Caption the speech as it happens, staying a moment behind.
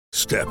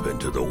Step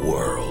into the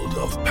world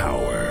of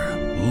power,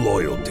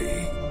 loyalty,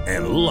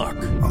 and luck.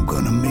 I'm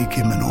gonna make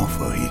him an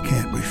offer he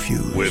can't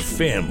refuse. With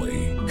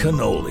family,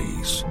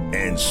 cannolis,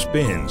 and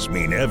spins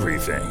mean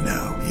everything.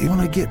 Now, you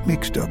wanna get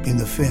mixed up in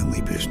the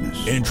family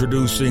business.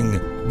 Introducing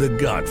The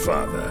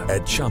Godfather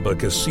at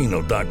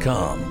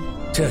ChumbaCasino.com.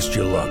 Test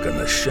your luck in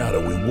the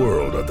shadowy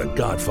world of The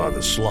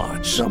Godfather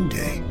slot.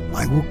 Someday,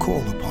 I will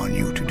call upon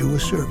you to do a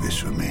service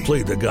for me.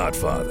 Play The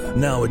Godfather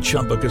now at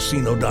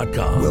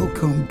ChumbaCasino.com.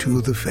 Welcome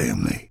to the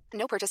family.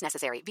 No purchase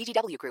necessary.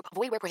 VGW Group.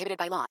 Void where prohibited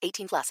by law.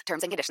 18 plus.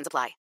 Terms and conditions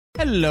apply.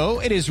 Hello,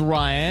 it is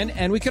Ryan,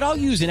 and we could all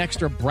use an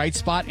extra bright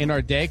spot in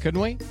our day, couldn't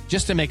we?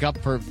 Just to make up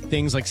for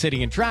things like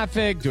sitting in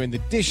traffic, doing the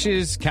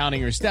dishes, counting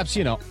your steps,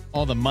 you know,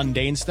 all the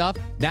mundane stuff.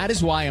 That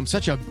is why I'm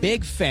such a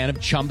big fan of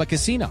Chumba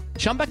Casino.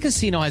 Chumba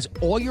Casino has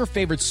all your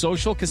favorite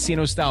social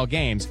casino-style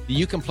games that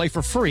you can play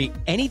for free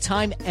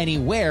anytime,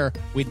 anywhere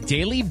with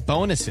daily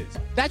bonuses.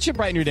 That should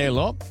brighten your day a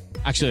little.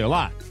 Actually, a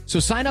lot.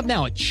 So sign up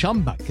now at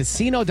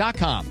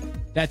ChumbaCasino.com.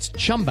 That's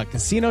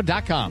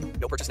ChumbaCasino.com.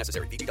 No purchase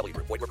necessary. VGW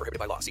Group. Void where prohibited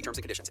by law. See terms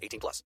and conditions. 18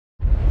 plus.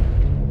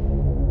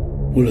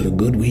 All of the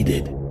good we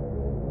did,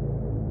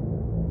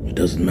 it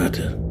doesn't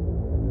matter.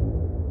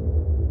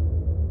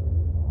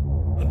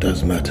 What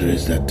does matter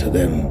is that to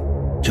them,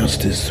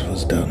 justice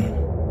was done.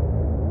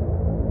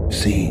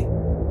 See,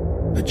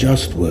 a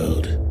just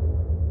world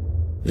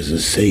is a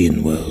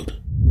sane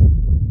world.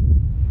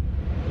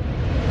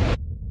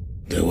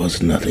 There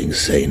was nothing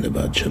sane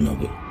about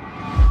Chernobyl.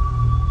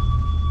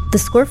 The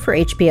score for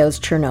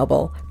HBO's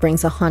Chernobyl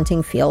brings a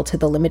haunting feel to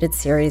the limited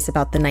series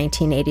about the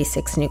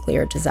 1986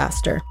 nuclear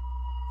disaster.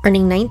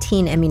 Earning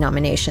 19 Emmy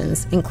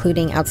nominations,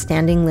 including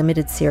Outstanding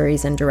Limited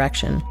Series and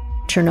Direction,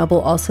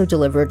 Chernobyl also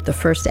delivered the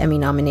first Emmy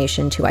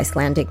nomination to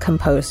Icelandic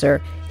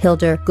composer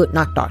Hildur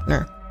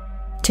Gudnadóttir.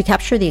 To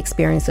capture the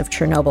experience of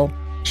Chernobyl,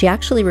 she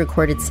actually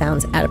recorded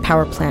sounds at a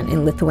power plant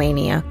in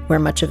Lithuania, where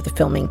much of the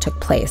filming took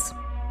place.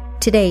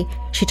 Today,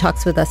 she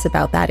talks with us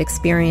about that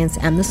experience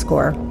and the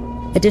score.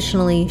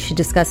 Additionally, she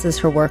discusses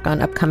her work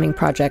on upcoming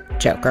project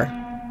Joker.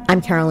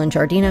 I'm Carolyn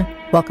Jardina.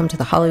 Welcome to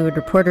the Hollywood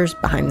Reporters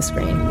Behind the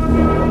Screen.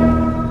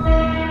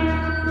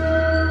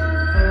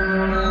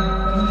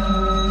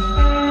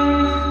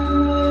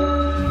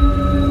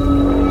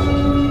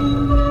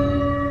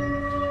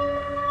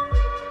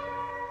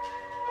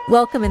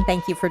 Welcome and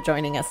thank you for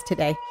joining us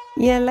today.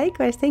 Yeah,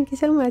 likewise. Thank you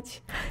so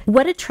much.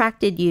 What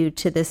attracted you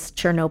to this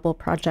Chernobyl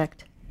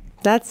project?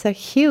 That's a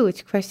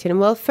huge question.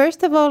 Well,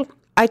 first of all,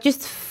 I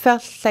just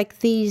felt like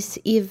these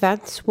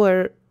events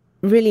were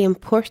really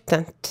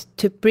important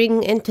to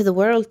bring into the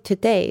world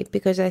today,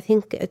 because I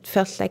think it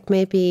felt like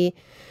maybe,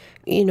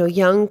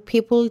 young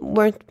people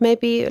weren't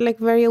maybe like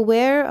very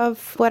aware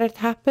of what had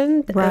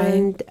happened.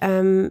 Right.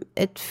 And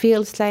it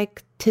feels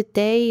like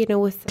today,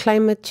 with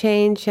climate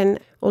change and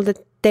all the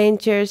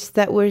dangers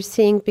that we're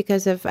seeing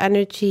because of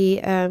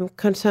energy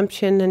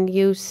consumption and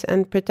use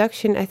and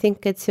production, I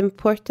think it's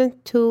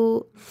important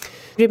to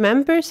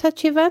remember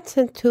such events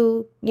and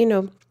to,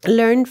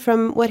 learn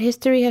from what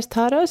history has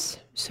taught us.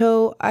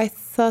 So I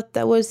thought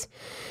that was,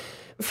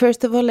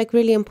 first of all, like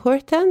really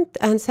important.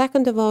 And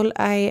second of all,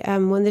 I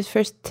when this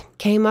first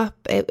came up,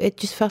 it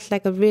just felt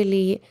like a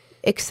really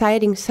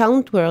exciting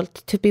sound world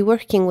to be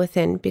working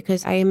within,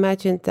 because I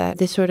imagined that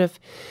this sort of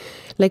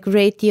like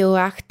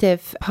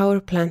radioactive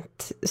power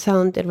plant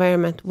sound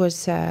environment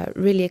was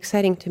really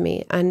exciting to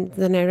me. And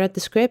then I read the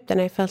script and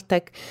I felt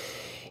like,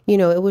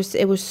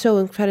 it was so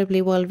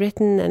incredibly well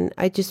written, and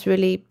I just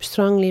really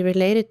strongly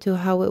related to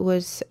how it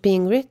was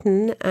being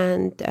written.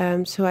 And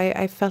so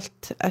I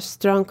felt a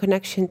strong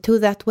connection to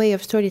that way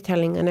of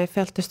storytelling, and I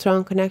felt a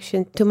strong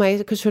connection to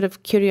my sort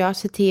of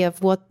curiosity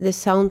of what the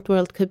sound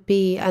world could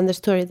be and the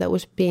story that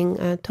was being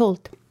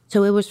told.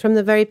 So it was from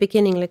the very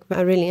beginning like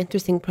a really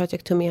interesting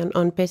project to me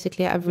on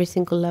basically every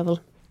single level.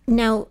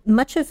 Now,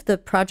 much of the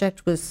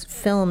project was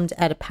filmed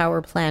at a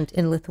power plant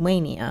in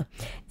Lithuania.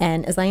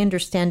 And as I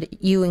understand it,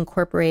 you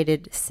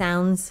incorporated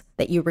sounds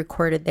that you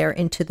recorded there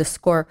into the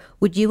score.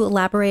 Would you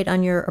elaborate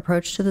on your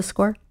approach to the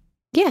score?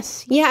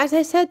 Yes. Yeah, as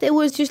I said, it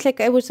was just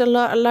like, it was a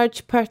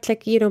large part,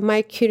 like,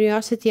 my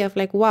curiosity of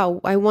like, wow,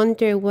 I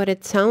wonder what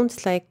it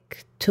sounds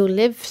like to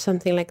live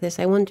something like this.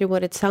 I wonder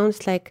what it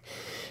sounds like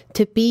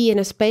to be in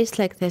a space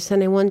like this.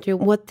 And I wonder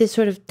what this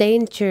sort of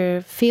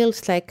danger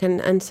feels like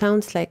and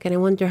sounds like. And I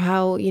wonder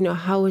how,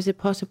 how is it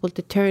possible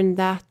to turn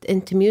that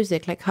into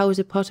music? Like, how is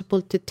it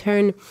possible to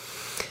turn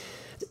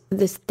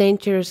this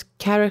dangerous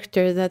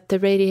character that the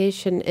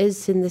radiation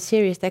is in the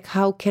series? Like,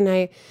 how can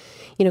I,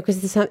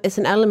 because it's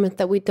an element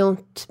that we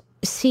don't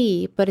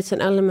see, but it's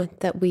an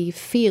element that we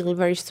feel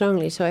very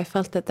strongly. So I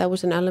felt that that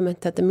was an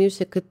element that the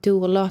music could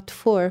do a lot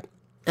for.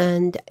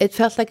 And it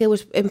felt like it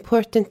was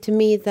important to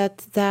me that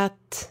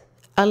that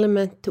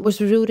element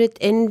was rooted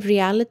in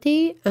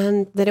reality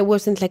and that it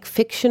wasn't like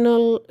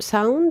fictional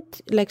sound.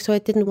 Like, so I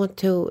didn't want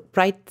to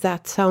write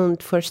that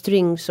sound for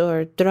strings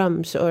or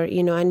drums or,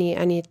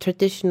 any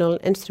traditional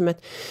instrument.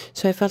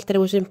 So I felt that it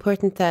was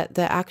important that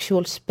the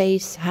actual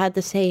space had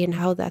a say in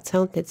how that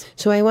sounded.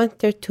 So I went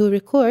there to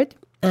record,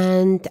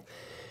 and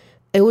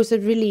it was a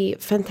really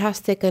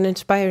fantastic and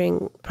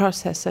inspiring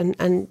process,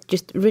 and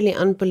just really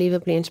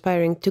unbelievably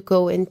inspiring to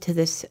go into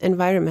this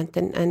environment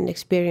and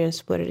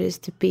experience what it is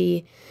to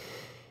be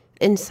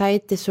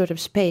inside this sort of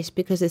space,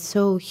 because it's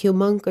so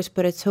humongous,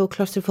 but it's so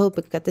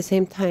claustrophobic at the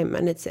same time.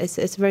 And it's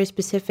a very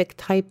specific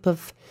type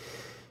of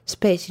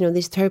space.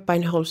 These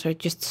turbine halls are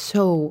just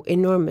so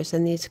enormous,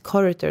 and these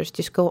corridors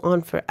just go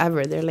on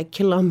forever. They're like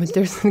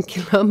kilometers and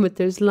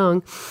kilometers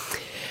long.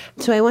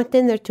 So I went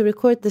in there to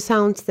record the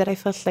sounds that I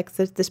felt like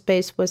the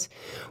space was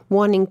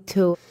wanting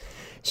to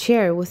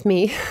share with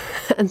me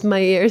and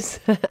my ears.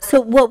 So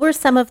what were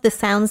some of the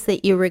sounds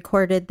that you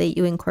recorded that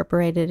you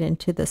incorporated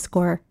into the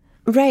score?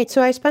 Right.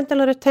 So I spent a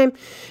lot of time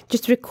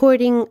just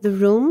recording the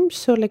rooms.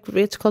 So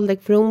it's called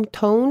room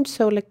tones.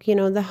 So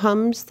the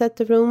hums that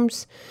the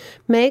rooms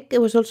make. It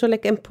was also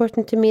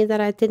important to me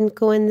that I didn't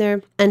go in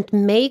there and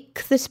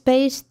make the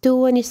space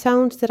do any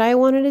sounds that I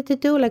wanted it to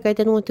do. I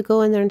didn't want to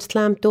go in there and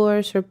slam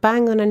doors or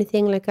bang on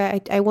anything.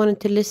 I wanted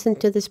to listen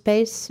to the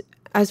space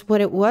as what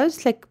it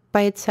was,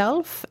 by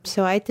itself.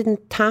 So I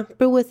didn't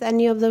tamper with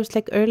any of those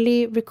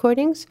early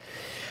recordings.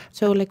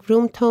 So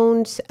room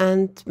tones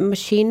and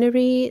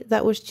machinery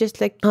that was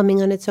just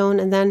humming on its own.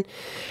 And then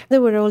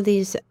there were all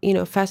these,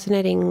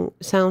 fascinating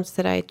sounds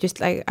that I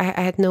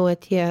had no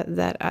idea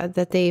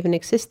that they even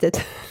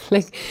existed.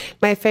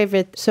 My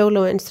favorite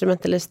solo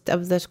instrumentalist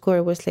of the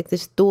score was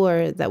this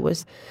door that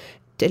was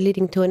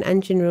leading to an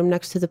engine room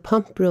next to the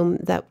pump room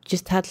that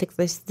just had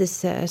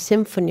this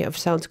symphony of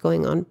sounds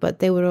going on, but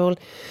they were all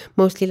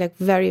mostly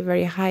very,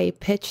 very high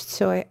pitched.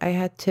 So I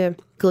had to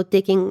go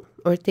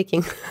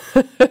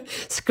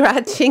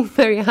scratching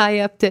very high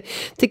up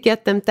to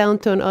get them down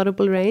to an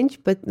audible range.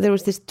 But there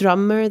was this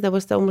drummer that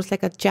was almost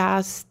like a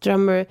jazz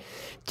drummer,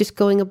 just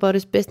going about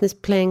his business,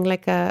 playing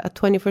a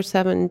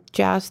 24/7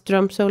 jazz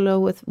drum solo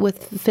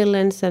with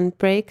fill-ins and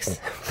breaks,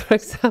 for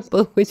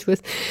example, which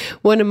was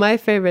one of my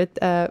favorite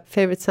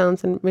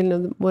sounds, and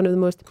one of the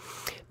most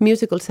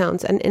musical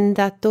sounds. And in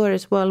that door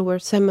as well were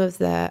some of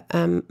the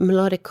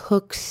melodic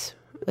hooks,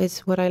 is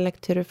what I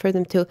like to refer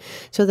them to.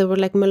 So there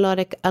were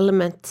melodic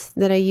elements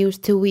that I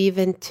used to weave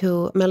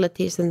into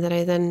melodies, and that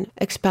I then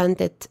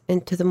expanded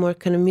into the more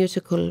kind of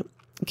musical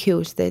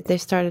cues. They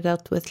started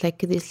out with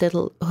these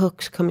little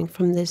hooks coming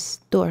from this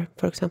door,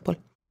 for example.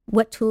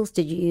 What tools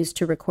did you use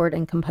to record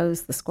and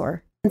compose the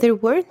score? There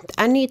weren't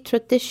any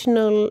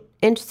traditional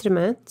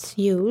instruments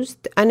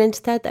used, and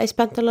instead I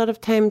spent a lot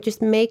of time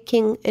just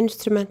making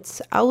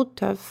instruments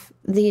out of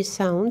these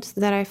sounds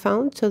that I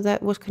found. So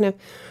that was kind of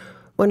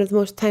one of the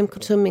most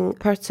time-consuming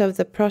parts of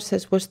the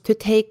process, was to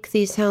take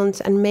these sounds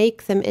and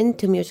make them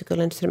into musical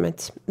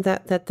instruments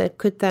that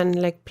could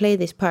then play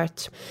these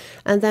parts.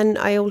 And then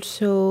I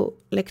also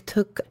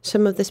took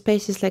some of the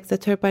spaces the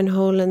turbine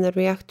hall and the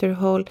reactor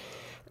hall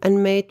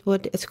and made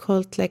what is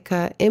called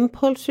a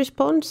impulse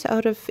response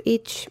out of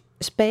each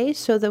space.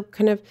 So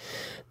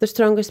the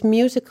strongest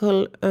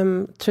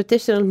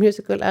traditional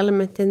musical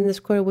element in the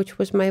score, which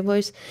was my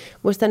voice,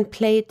 was then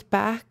played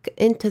back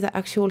into the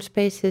actual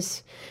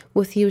spaces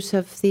with use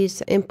of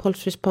these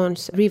impulse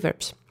response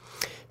reverbs.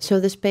 So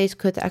the space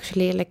could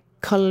actually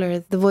color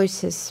the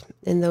voices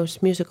in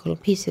those musical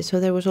pieces. So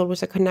there was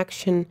always a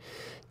connection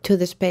to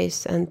the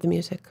space and the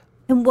music.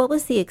 And what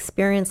was the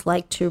experience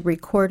like to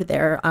record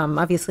there?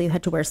 Obviously, you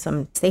had to wear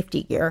some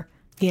safety gear.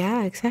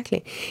 Yeah,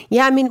 exactly.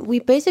 Yeah, we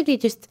basically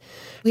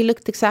we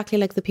looked exactly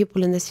like the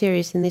people in the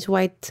series, in this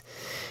white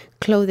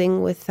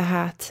clothing with the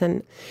hats.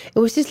 And it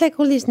was just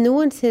all these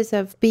nuances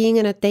of being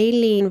in a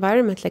daily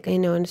environment,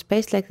 in a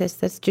space like this,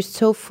 that's just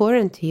so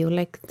foreign to you.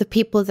 The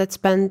people that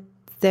spend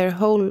their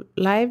whole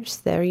lives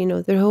there,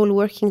 their whole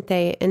working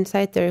day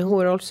inside there, who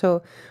are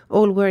also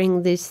all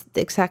wearing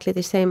exactly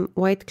the same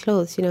white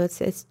clothes.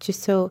 It's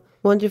just so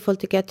wonderful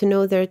to get to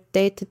know their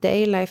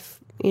day-to-day life.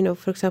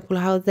 For example,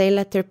 how they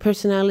let their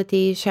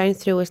personality shine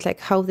through is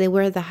how they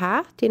wear the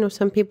hat.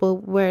 Some people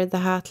wear the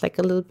hat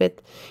a little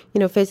bit,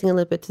 facing a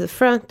little bit to the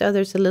front,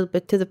 others a little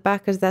bit to the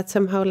back, as that's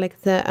somehow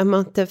the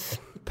amount of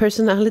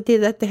personality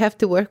that they have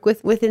to work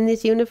with within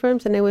these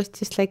uniforms. And it was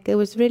just it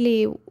was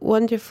really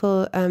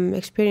wonderful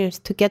experience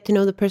to get to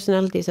know the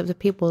personalities of the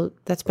people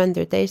that spend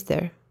their days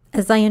there.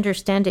 As I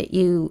understand it,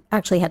 you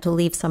actually had to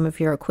leave some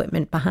of your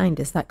equipment behind.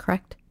 Is that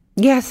correct?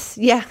 Yes,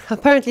 yeah.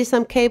 Apparently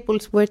some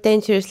cables were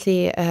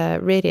dangerously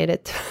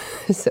radiated,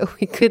 so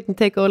we couldn't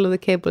take all of the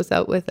cables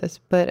out with us.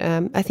 But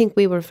I think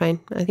we were fine.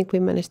 I think we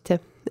managed to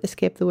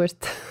escape the worst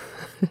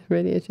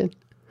radiation.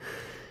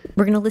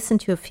 We're going to listen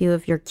to a few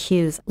of your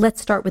cues.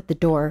 Let's start with the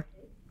door.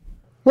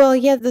 Well,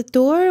 yeah, the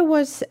door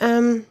was...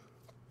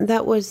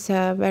 that was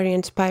very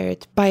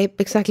inspired by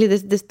exactly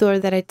this door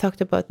that I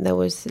talked about that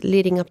was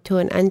leading up to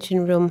an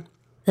engine room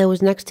that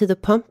was next to the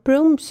pump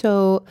room.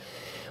 So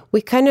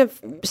we kind of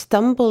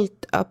stumbled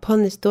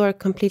upon this door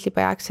completely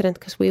by accident,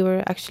 because we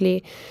were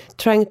actually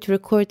trying to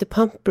record the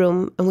pump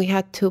room, and we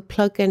had to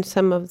plug in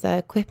some of the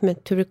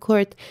equipment to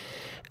record.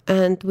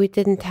 And we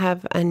didn't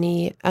have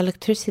any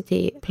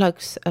electricity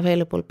plugs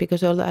available,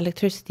 because all the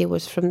electricity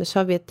was from the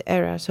Soviet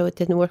era, so it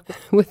didn't work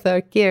with our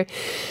gear.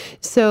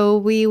 So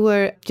we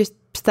were just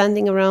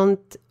standing around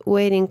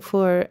waiting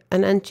for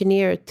an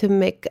engineer to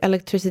make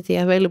electricity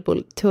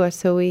available to us.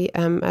 So we,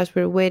 as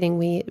we were waiting,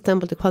 we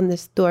stumbled upon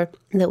this door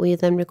that we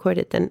then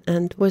recorded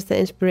and was the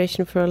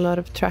inspiration for a lot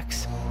of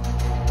tracks.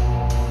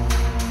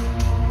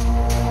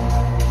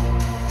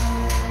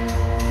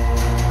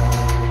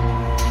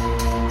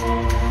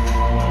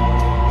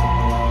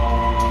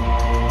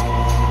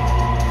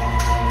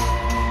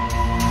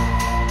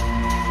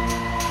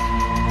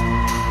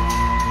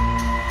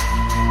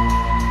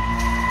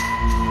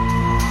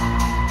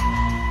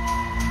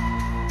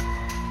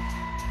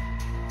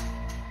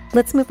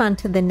 Let's move on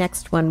to the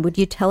next one. Would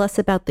you tell us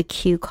about the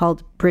cue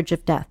called Bridge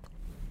of Death?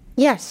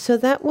 Yes, so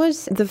that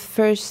was the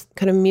first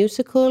kind of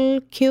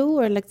musical cue,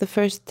 or like the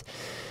first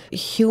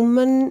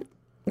human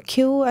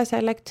cue, as I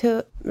like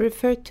to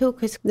refer to,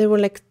 because there were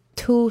like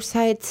two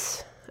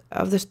sides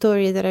of the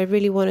story that I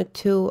really wanted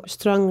to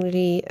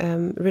strongly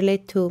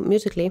relate to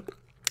musically.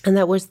 And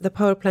that was the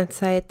power plant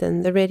side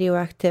and the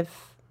radioactive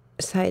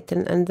side,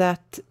 and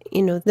that,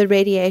 you know, the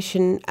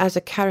radiation as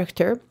a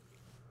character.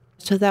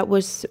 So that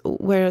was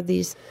where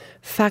these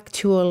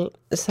factual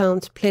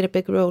sounds played a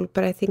big role.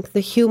 But I think the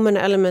human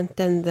element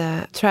and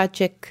the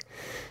tragic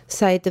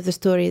side of the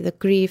story, the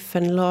grief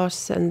and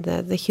loss and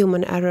the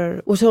human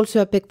error, was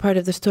also a big part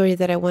of the story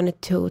that I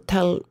wanted to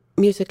tell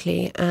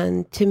musically.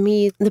 And to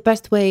me, the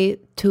best way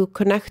to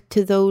connect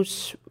to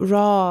those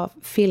raw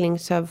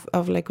feelings of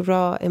like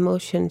raw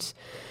emotions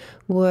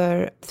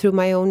were through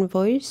my own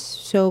voice.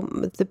 So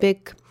the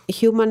big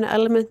human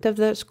element of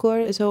the score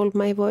is all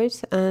my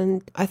voice,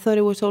 and I thought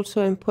it was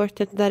also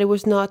important that it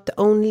was not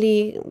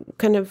only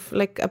kind of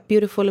like a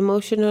beautiful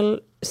emotional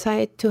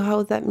side to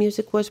how that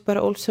music was, but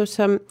also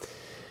some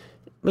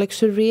like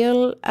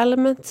surreal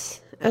elements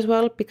as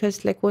well,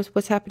 because like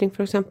what's happening,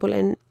 for example,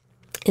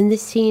 in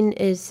this scene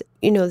is,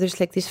 you know, there's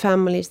like these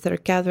families that are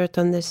gathered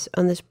on this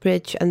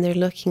bridge, and they're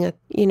looking at,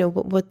 you know,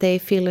 what they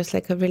feel is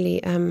like a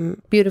really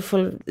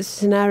beautiful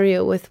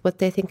scenario with what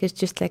they think is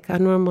just like a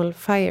normal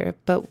fire.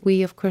 But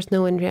we, of course,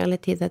 know in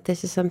reality that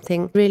this is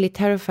something really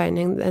terrifying,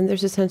 and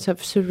there's a sense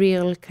of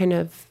surreal kind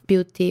of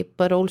beauty,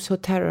 but also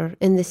terror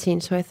in the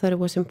scene. So I thought it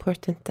was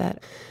important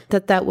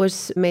that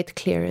was made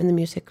clear in the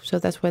music. So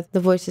that's why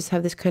the voices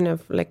have this kind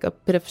of like a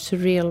bit of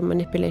surreal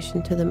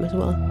manipulation to them as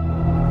well.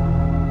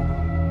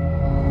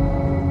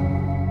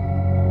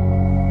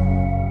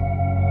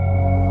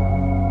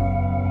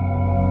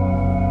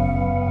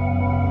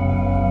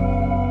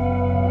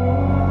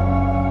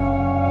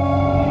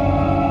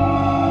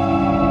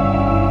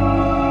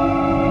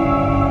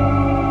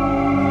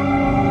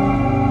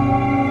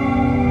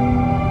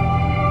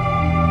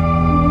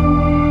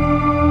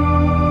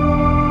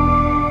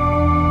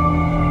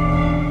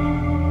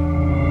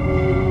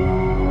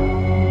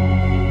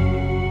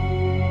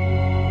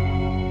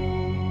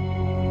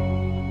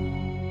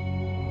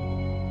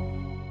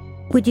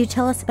 Would you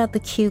tell us about the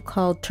cue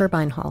called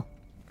Turbine Hall?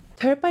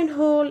 Turbine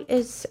Hall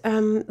is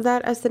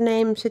that, as the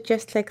name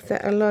suggests, like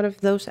a lot of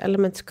those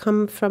elements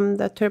come from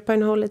the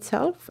turbine hall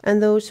itself,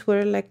 and those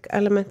were like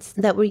elements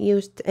that were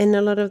used in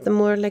a lot of the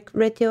more like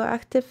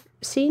radioactive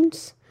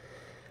scenes.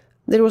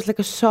 There was like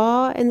a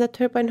saw in the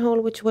turbine hall,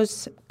 which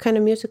was kind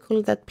of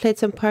musical, that played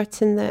some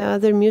parts in the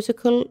other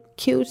musical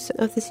cues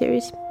of the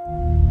series.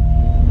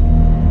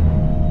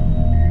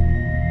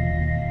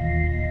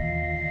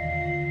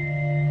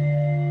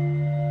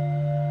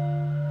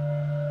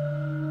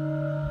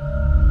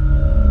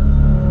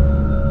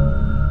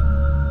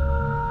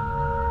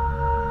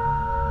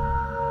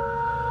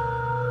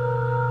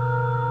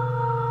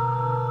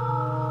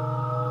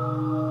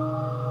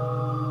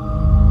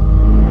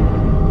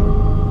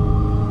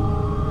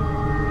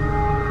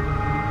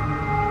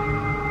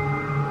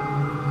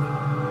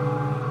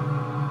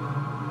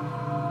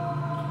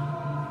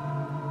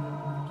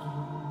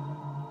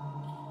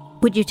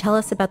 Would you tell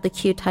us about the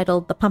cue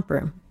titled The Pump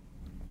Room?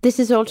 This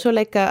is also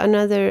like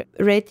another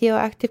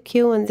radioactive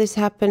cue, and this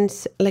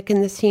happens like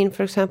in the scene,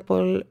 for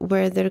example,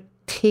 where they're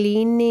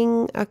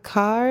cleaning a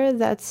car.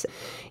 That's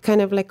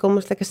kind of like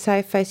almost like a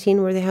sci-fi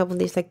scene where they have all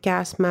these like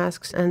gas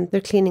masks, and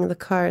they're cleaning the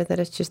car that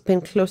has just been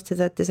close to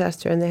that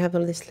disaster, and they have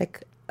all this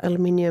like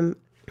aluminium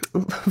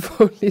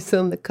folies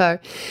on the car.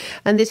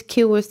 And this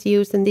cue was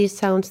used, and these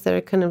sounds that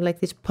are kind of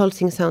like these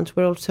pulsing sounds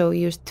were also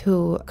used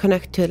to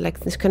connect to like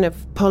this kind of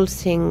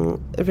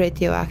pulsing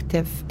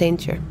radioactive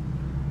danger.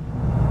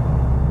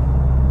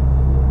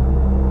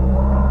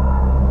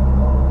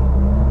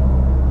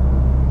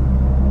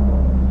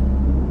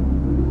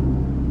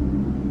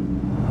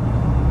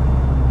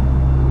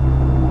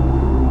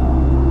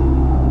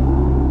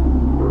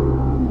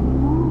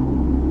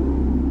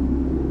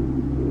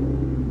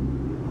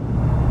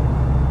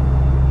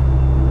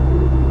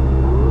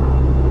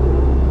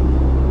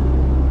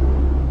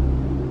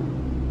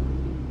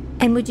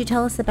 And would you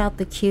tell us about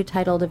the cue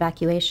titled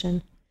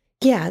Evacuation?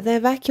 Yeah, the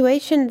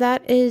evacuation,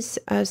 that is,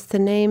 as the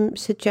name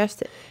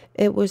suggests,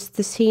 it was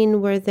the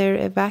scene where they're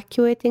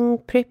evacuating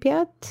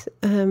Pripyat.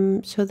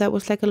 So that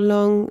was like a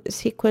long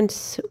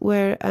sequence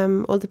where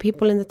all the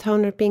people in the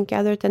town are being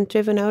gathered and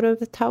driven out of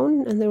the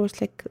town. And there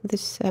was like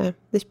this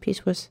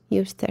piece was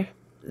used there.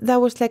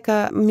 that was like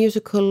a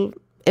musical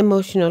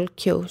emotional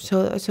cue.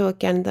 So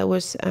again, that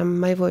was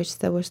my voice.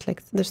 That was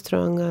like the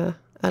strong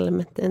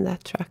element in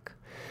that track.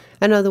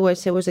 In other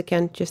words, it was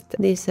again just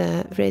these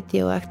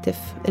radioactive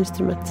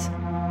instruments.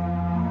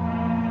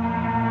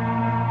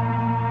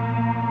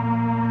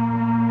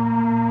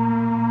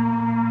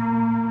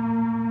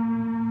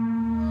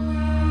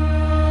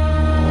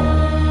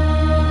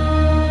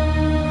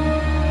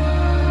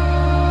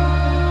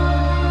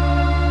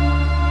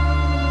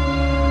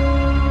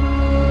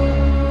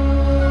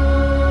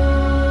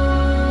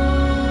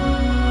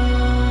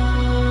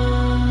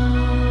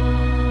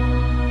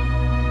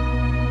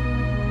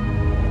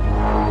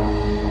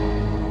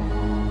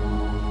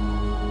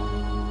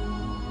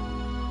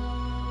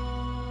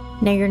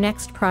 Now, your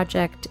next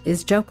project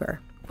is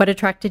Joker. What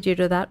attracted you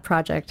to that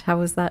project? How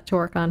was that to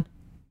work on?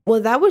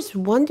 Well, that was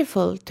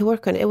wonderful to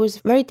work on. It was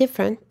very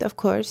different, of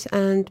course,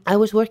 and I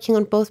was working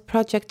on both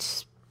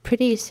projects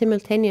pretty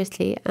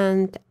simultaneously.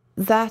 And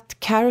that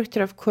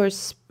character, of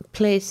course,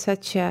 plays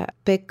such a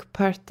big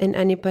part in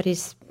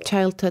anybody's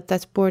childhood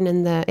that's born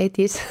in the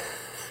 80s,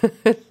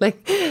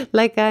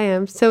 like I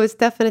am. So it's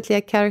definitely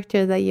a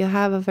character that you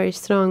have a very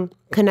strong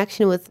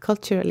connection with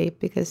culturally,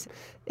 because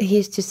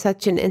he's just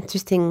such an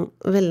interesting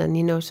villain,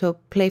 you know, so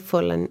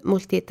playful and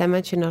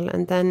multi-dimensional.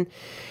 And then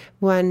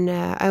when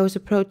I was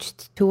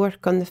approached to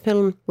work on the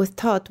film with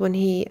Todd, when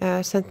he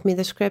sent me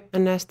the script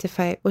and asked if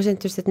I was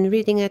interested in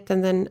reading it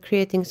and then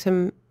creating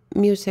some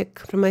music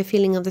from my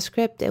feeling of the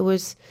script,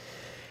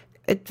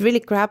 it really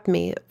grabbed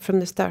me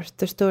from the start,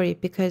 the story,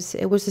 because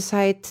it was a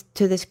side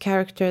to this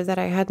character that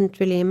I hadn't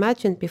really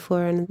imagined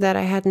before and that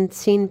I hadn't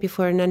seen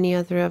before in any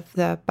other of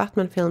the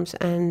Batman films.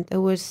 And it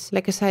was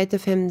like a side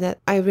of him that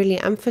I really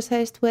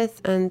emphasized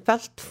with and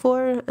felt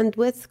for and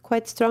with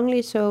quite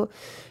strongly. So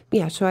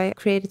I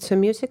created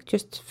some music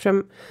just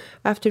from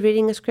after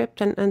reading a script,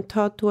 and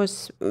Todd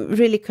was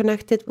really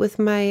connected with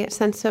my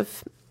sense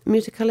of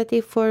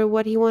musicality for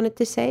what he wanted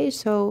to say.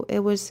 So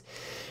it was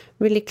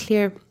really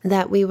clear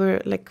that we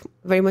were like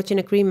very much in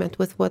agreement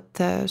with what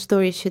the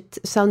story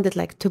sounded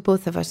like to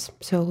both of us.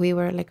 So we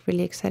were like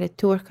really excited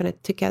to work on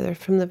it together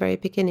from the very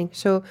beginning.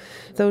 So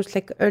those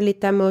like early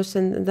demos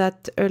and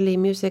that early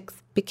music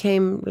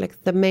became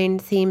like the main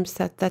themes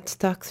that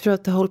stuck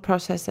throughout the whole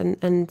process,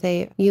 and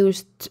they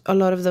used a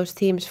lot of those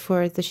themes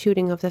for the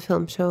shooting of the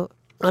film. So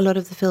a lot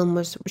of the film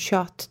was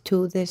shot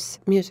to this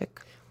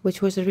music,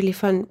 which was a really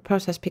fun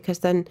process, because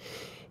then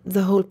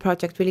the whole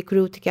project really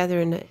grew together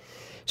in a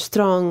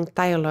strong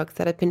dialogue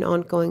that had been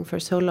ongoing for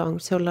so long.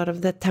 So a lot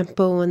of the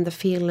tempo and the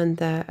feel and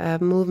the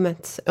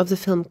movements of the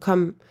film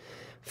come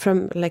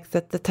from like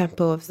the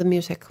tempo of the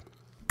music.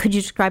 Could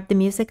you describe the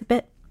music a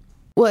bit?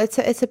 Well,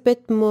 it's a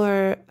bit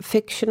more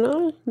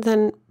fictional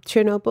than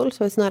Chernobyl,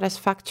 so it's not as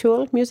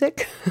factual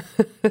music.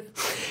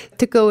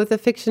 To go with a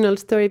fictional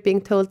story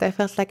being told, I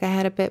felt like I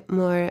had a bit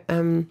more...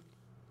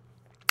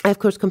 I, of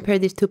course,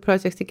 compared these two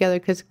projects together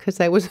because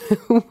I was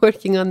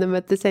working on them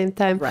at the same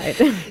time. Right.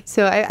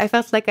 So I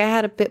felt like I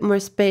had a bit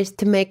more space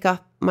to make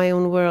up my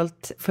own world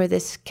for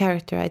this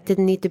character. I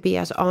didn't need to be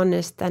as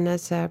honest and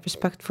as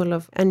respectful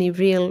of any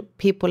real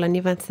people and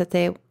events that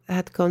they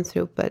had gone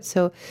through. But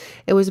so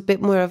it was a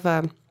bit more of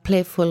a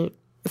playful,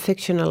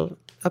 fictional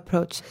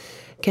approach.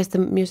 I guess the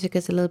music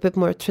is a little bit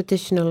more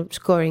traditional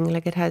scoring,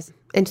 like it has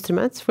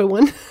instruments for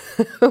one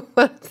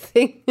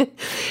thing.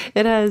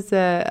 It has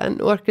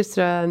an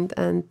orchestra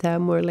and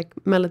more like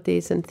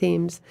melodies and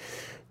themes.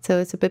 So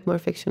it's a bit more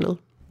fictional.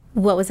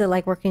 What was it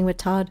like working with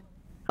Todd?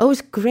 Oh, it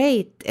was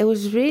great. It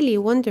was really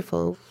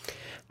wonderful.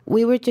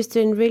 We were just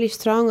in really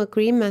strong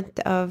agreement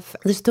of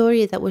the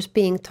story that was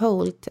being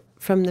told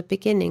from the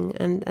beginning.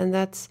 And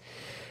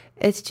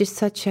it's just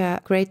such a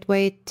great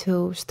way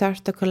to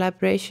start a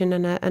collaboration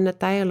and a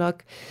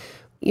dialogue.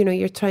 You know,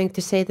 you're trying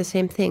to say the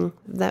same thing.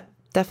 That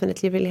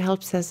definitely really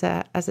helps as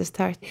a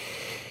start.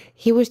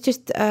 He was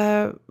just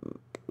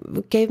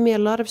gave me a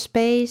lot of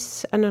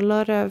space and a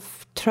lot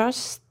of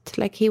trust.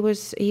 Like he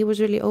was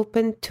really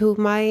open to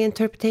my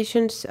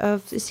interpretations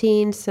of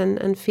scenes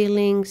and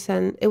feelings,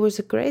 and it was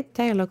a great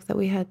dialogue that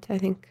we had. I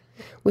think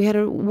we had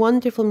a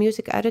wonderful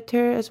music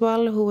editor as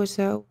well, who was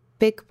a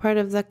big part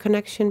of the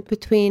connection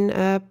between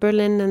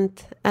Berlin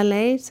and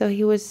LA. So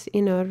he was,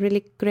 a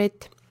really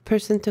great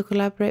person to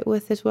collaborate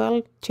with as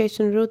well.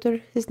 Jason Ruder,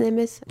 his name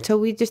is. So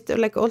we just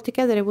all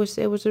together, it was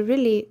a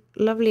really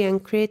lovely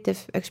and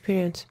creative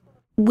experience.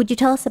 Would you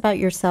tell us about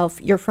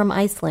yourself? You're from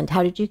Iceland.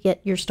 How did you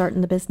get your start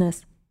in the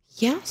business?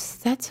 Yes,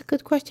 that's a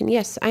good question.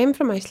 Yes, I am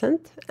from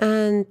Iceland,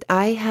 and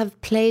I have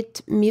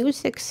played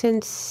music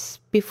since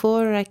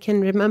before I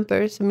can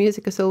remember. So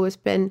music has always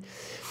been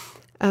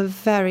a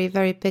very,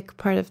 very big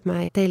part of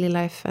my daily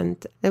life,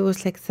 and it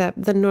was like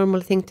the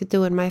normal thing to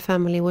do in my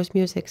family was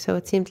music. So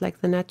it seemed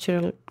like the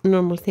natural,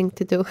 normal thing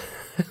to do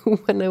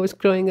when I was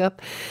growing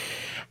up.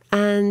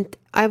 And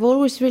I've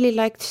always really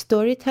liked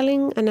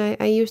storytelling, and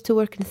I used to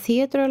work in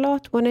theater a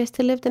lot when I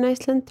still lived in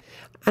Iceland.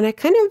 And I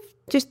kind of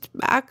just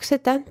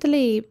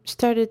accidentally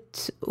started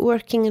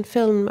working in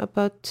film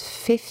about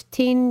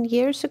 15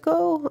 years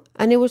ago.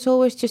 And it was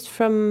always just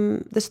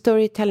from the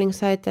storytelling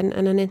side and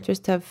an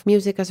interest of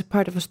music as a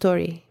part of a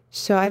story.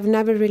 So I've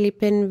never really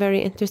been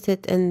very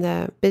interested in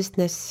the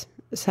business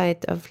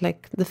side of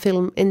like the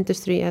film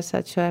industry as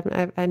such. So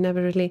I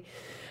never really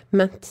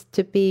meant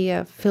to be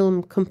a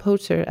film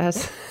composer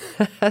as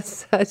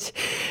such.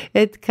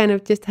 It kind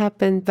of just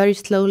happened very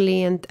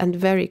slowly and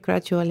very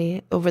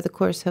gradually over the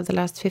course of the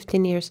last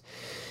 15 years.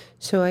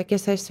 So I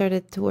guess I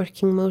started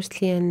working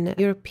mostly in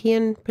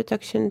European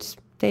productions,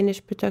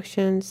 Danish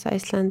productions,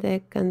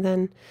 Icelandic, and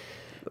then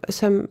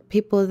some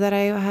people that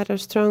I had a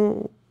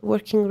strong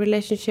working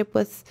relationship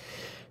with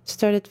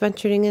started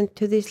venturing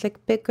into these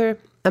like bigger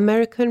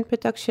American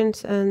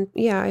productions. And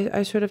yeah,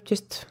 I sort of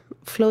just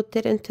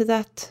floated into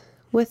that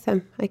with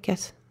them, I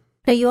guess.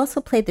 Now, you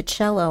also played the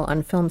cello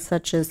on films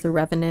such as The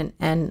Revenant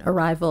and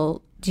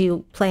Arrival. Do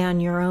you play on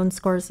your own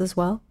scores as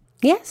well?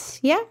 Yes,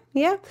 yeah.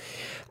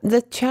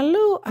 The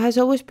cello has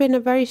always been a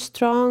very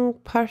strong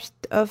part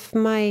of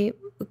my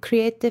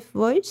creative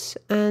voice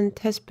and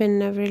has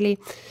been a really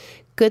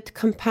good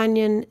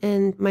companion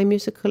in my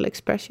musical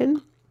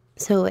expression.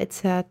 So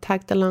it's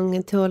tagged along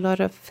into a lot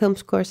of film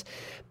scores.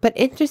 But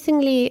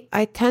interestingly,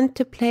 I tend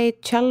to play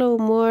cello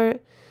more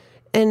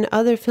in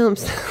other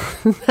films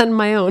than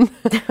my own,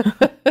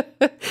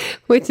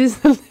 which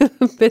is a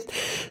little bit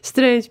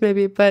strange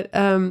maybe. But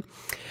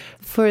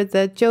for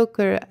the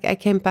Joker, I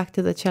came back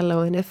to the cello,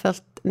 and it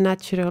felt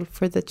natural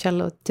for the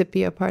cello to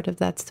be a part of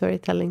that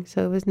storytelling.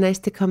 So it was nice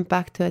to come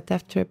back to it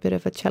after a bit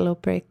of a cello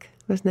break.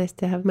 It was nice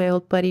to have my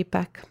old buddy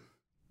back.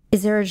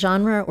 Is there a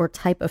genre or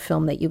type of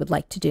film that you would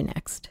like to do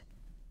next?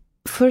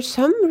 For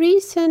some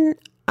reason,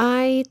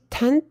 I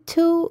tend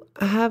to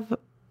have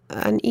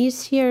an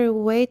easier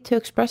way to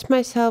express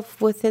myself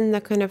within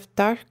the kind of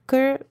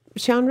darker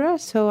genre.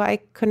 So I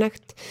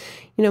connect,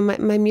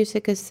 my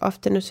music is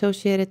often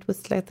associated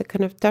with like the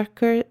kind of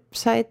darker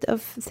side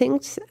of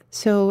things.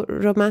 So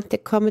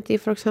romantic comedy,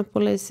 for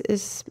example,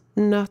 is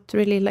not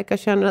really like a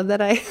genre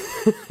that I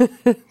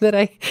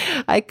that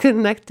I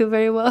connect to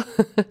very well,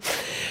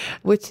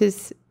 which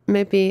is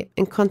maybe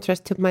in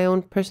contrast to my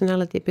own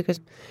personality, because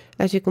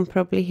as you can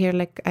probably hear,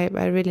 like I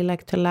really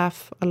like to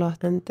laugh a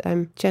lot, and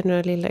I'm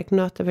generally like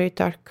not a very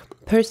dark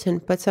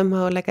person, but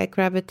somehow like I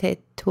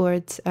gravitate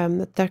towards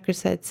the darker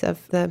sides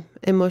of the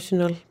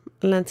emotional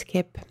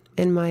landscape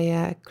in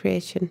my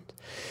creation.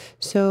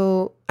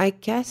 So I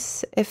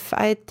guess if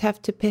I'd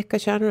have to pick a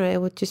genre,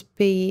 it would just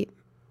be,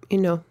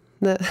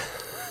 the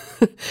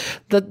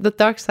the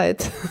dark side,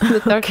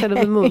 the dark side of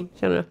the moon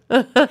genre.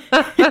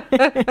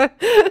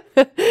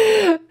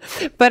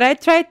 But I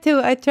try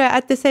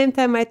at the same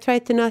time, I try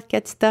to not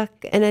get stuck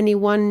in any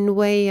one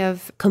way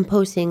of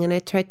composing, and I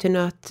try to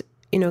not,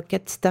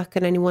 get stuck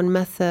in any one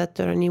method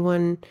or any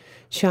one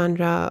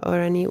genre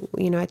or any,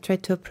 I try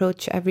to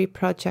approach every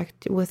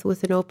project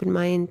with an open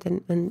mind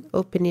and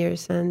open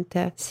ears, and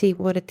see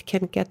what it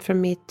can get from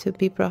me to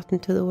be brought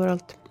into the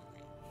world.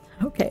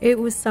 Okay, it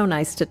was so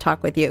nice to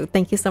talk with you.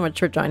 Thank you so much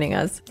for joining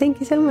us.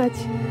 Thank you so much.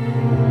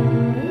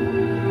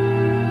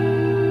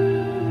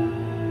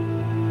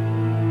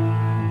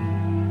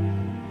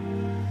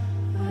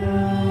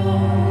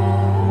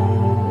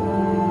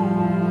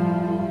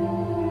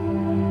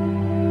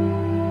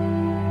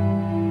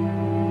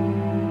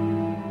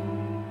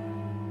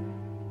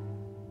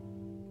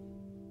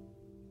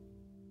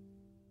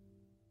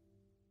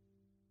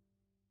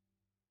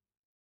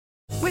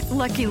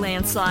 Lucky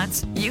Land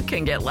Slots, you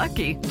can get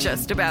lucky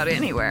just about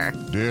anywhere.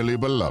 Dearly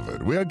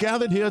beloved, we are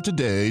gathered here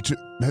today to...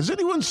 Has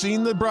anyone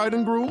seen the bride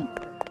and groom?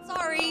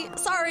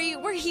 Sorry,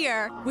 we're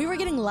here. We were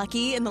getting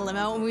lucky in the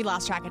limo and we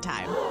lost track of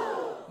time.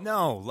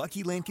 No,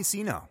 Lucky Land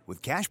Casino,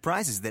 with cash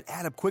prizes that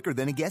add up quicker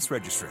than a guest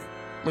registry.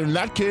 In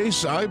that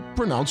case, I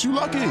pronounce you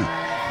lucky.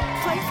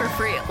 Play for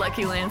free at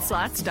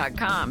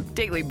LuckyLandSlots.com.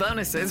 Daily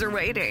bonuses are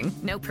waiting.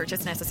 No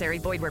purchase necessary.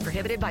 Void where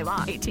prohibited by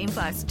law.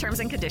 18+.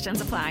 Terms and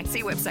conditions apply.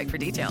 See website for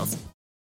details.